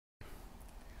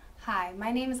Hi,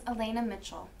 my name is Elena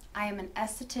Mitchell. I am an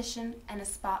esthetician and a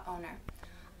spa owner.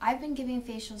 I've been giving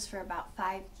facials for about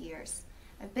 5 years.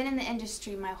 I've been in the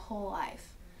industry my whole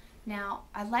life. Now,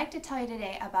 I'd like to tell you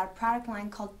today about a product line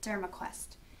called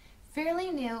Dermaquest. Fairly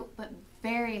new, but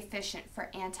very efficient for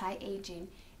anti-aging,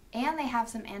 and they have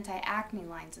some anti-acne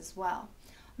lines as well.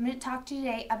 I'm going to talk to you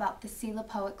today about the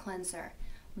Lipoic cleanser.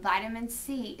 Vitamin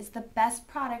C is the best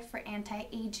product for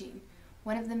anti-aging,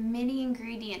 one of the many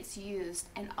ingredients used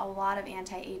in a lot of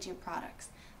anti-aging products.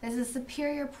 This is a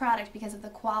superior product because of the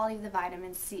quality of the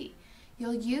vitamin C.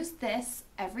 You'll use this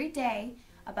every day,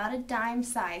 about a dime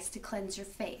size, to cleanse your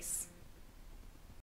face.